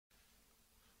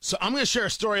So I'm going to share a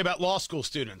story about law school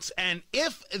students. And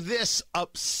if this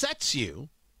upsets you,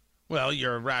 well,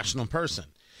 you're a rational person.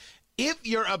 If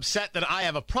you're upset that I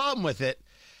have a problem with it,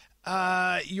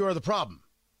 you're the problem.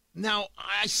 Now,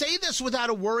 I say this without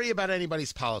a worry about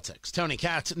anybody's politics. Tony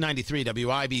Katz, 93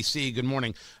 WIBC, good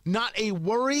morning. Not a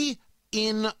worry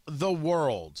in the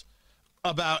world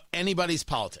about anybody's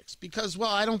politics because,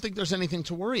 well, I don't think there's anything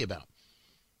to worry about.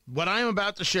 What I'm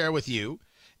about to share with you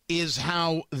is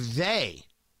how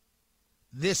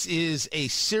this is a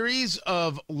series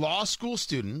of law school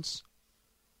students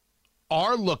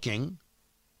are looking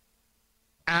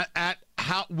at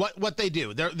how what they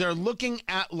do. They're looking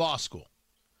at law school,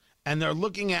 and they're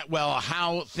looking at, well,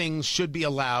 how things should be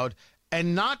allowed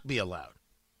and not be allowed.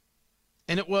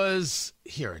 And it was,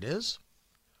 here it is,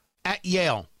 at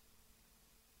Yale.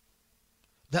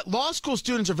 That law school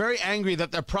students are very angry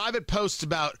that their private posts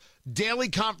about daily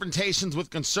confrontations with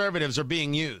conservatives are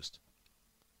being used.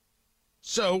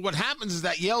 So what happens is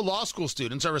that Yale law school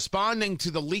students are responding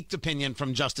to the leaked opinion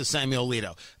from Justice Samuel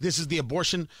Alito. This is the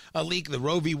abortion leak, the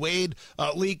Roe v. Wade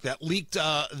leak that leaked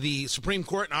the Supreme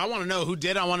Court. And I want to know who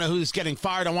did. I want to know who's getting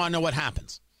fired. I want to know what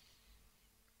happens.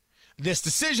 This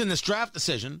decision, this draft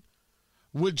decision,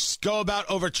 would go about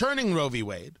overturning Roe v.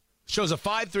 Wade. Shows a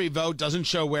 5-3 vote, doesn't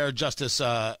show where Justice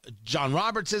John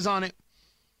Roberts is on it.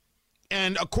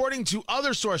 And according to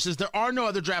other sources, there are no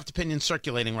other draft opinions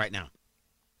circulating right now.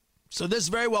 So this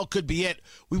very well could be it.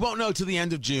 We won't know till the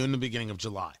end of June, the beginning of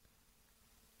July.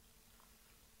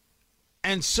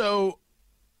 And so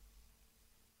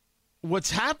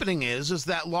what's happening is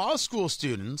that law school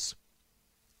students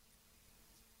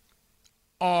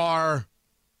are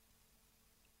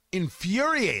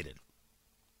infuriated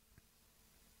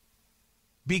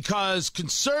because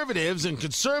conservatives and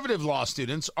conservative law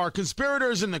students are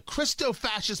conspirators in the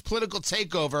Christo-fascist political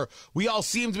takeover we all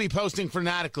seem to be posting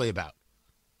fanatically about.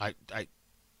 I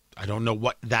don't know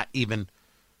what that even,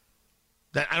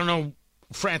 that I don't know,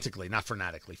 frantically, not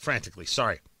fanatically, frantically,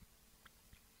 sorry.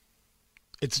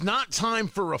 It's not time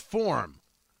for reform.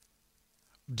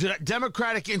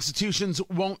 Democratic institutions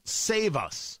won't save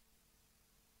us.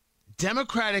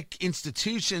 Democratic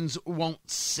institutions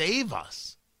won't save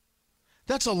us.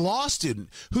 That's a law student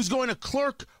who's going to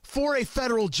clerk for a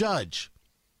federal judge.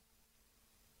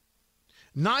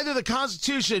 Neither the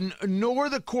Constitution nor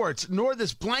the courts nor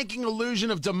this blanking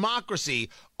illusion of democracy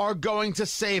are going to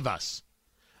save us.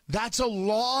 That's a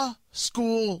law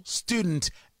school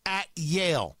student at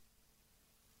Yale.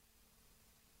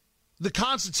 The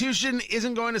Constitution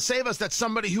isn't going to save us. That's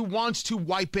somebody who wants to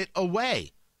wipe it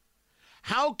away.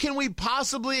 How can we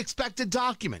possibly expect a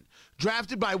document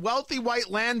drafted by wealthy white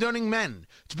landowning men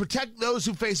to protect those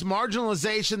who face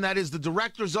marginalization that is the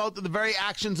direct result of the very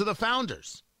actions of the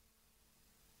founders?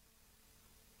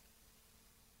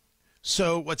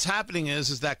 So what's happening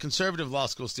is that conservative law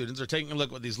school students are taking a look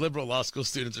at what these liberal law school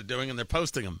students are doing, and they're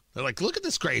posting them. They're like, look at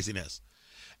this craziness.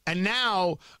 And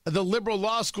now the liberal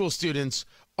law school students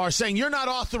are saying, you're not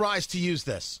authorized to use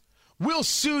this. We'll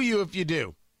sue you if you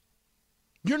do.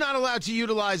 You're not allowed to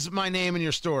utilize my name in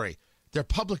your story. They're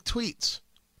public tweets.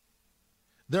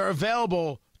 They're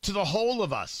available to the whole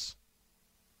of us.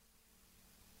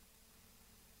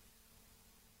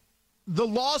 The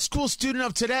law school student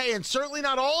of today, and certainly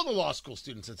not all the law school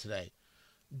students of today,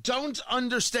 don't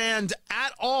understand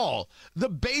at all the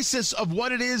basis of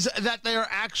what it is that they are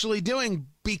actually doing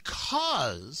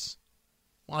because,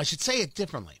 well, I should say it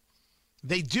differently.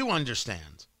 They do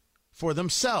understand for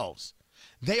themselves.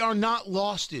 They are not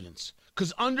law students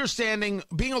because understanding,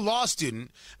 being a law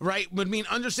student, right, would mean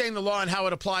understanding the law and how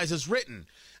it applies as written.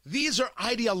 These are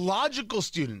ideological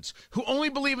students who only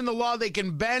believe in the law they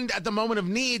can bend at the moment of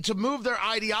need to move their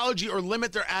ideology or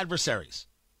limit their adversaries.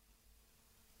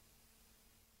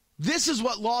 This is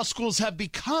what law schools have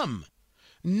become.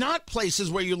 Not places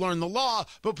where you learn the law,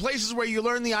 but places where you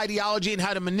learn the ideology and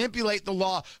how to manipulate the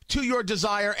law to your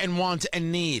desire and want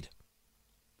and need.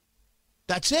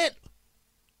 That's it.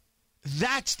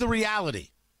 That's the reality.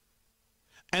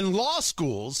 And law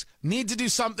schools need to do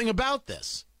something about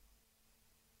this.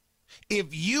 If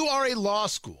you are a law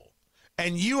school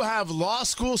and you have law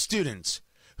school students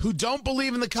who don't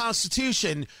believe in the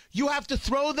Constitution, you have to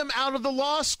throw them out of the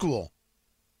law school.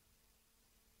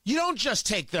 You don't just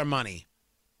take their money.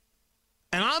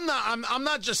 And I'm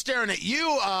not just staring at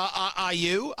you,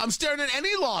 IU. I'm staring at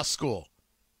any law school.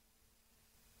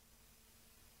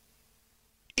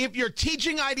 If you're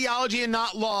teaching ideology and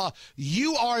not law,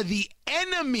 you are the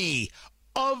enemy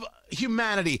of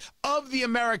humanity, of the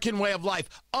American way of life,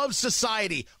 of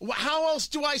society. How else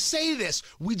do I say this?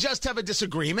 We just have a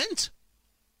disagreement?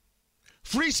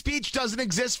 Free speech doesn't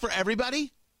exist for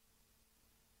everybody?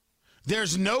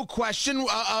 There's no question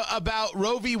about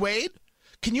Roe v. Wade.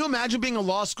 Can you imagine being a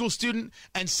law school student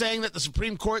and saying that the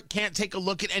Supreme Court can't take a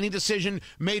look at any decision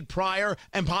made prior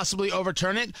and possibly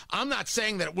overturn it? I'm not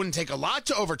saying that it wouldn't take a lot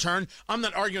to overturn. I'm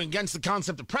not arguing against the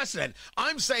concept of precedent.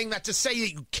 I'm saying that to say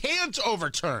that you can't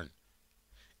overturn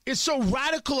is so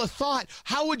radical a thought.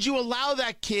 How would you allow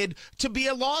that kid to be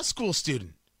a law school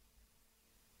student?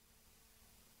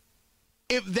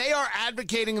 If they are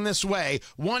advocating in this way,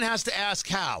 one has to ask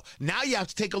how. Now you have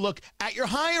to take a look at your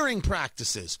hiring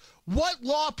practices. What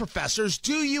law professors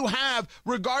do you have,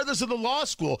 regardless of the law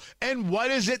school? And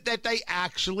what is it that they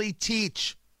actually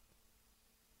teach?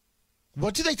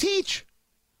 What do they teach?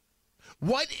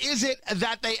 What is it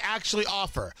that they actually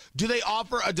offer? Do they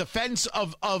offer a defense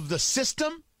of the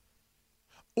system?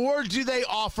 Or do they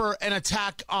offer an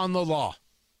attack on the law?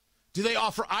 Do they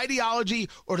offer ideology,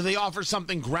 or do they offer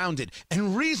something grounded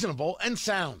and reasonable and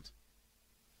sound?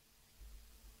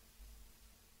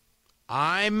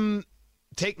 I'm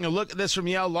taking a look at this from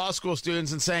Yale Law School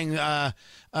students and saying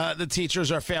the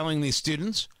teachers are failing these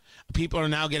students. People are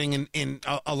now getting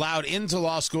allowed into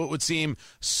law school, it would seem,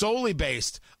 solely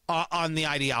based on the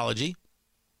ideology.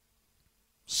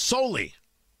 Solely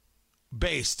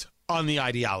based on the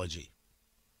ideology.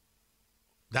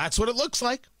 That's what it looks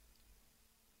like.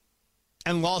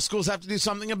 And law schools have to do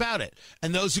something about it.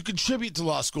 And those who contribute to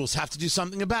law schools have to do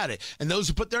something about it. And those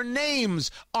who put their names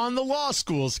on the law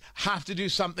schools have to do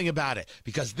something about it.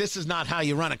 Because this is not how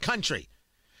you run a country.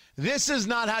 This is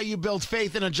not how you build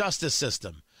faith in a justice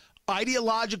system.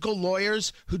 Ideological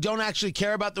lawyers who don't actually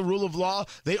care about the rule of law,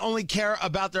 they only care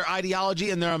about their ideology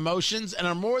and their emotions, and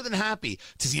are more than happy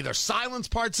to either silence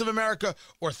parts of America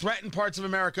or threaten parts of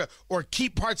America or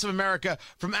keep parts of America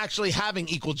from actually having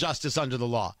equal justice under the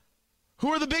law. Who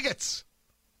are the bigots?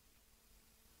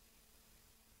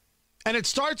 And it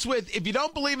starts with, if you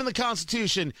don't believe in the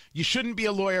Constitution, you shouldn't be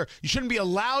a lawyer. You shouldn't be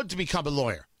allowed to become a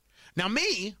lawyer. Now,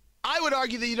 I would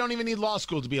argue that you don't even need law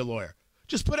school to be a lawyer.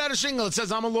 Just put out a shingle that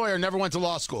says, I'm a lawyer, never went to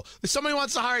law school. If somebody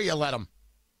wants to hire you, let them.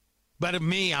 But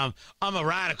I'm a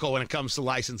radical when it comes to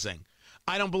licensing.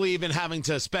 I don't believe in having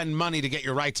to spend money to get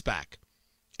your rights back.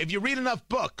 If you read enough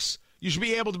books, you should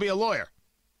be able to be a lawyer.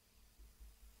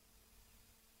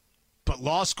 But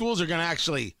law schools are going to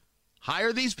actually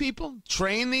hire these people,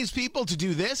 train these people to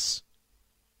do this?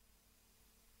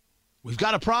 We've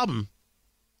got a problem,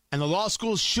 and the law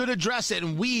schools should address it,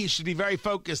 and we should be very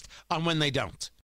focused on when they don't.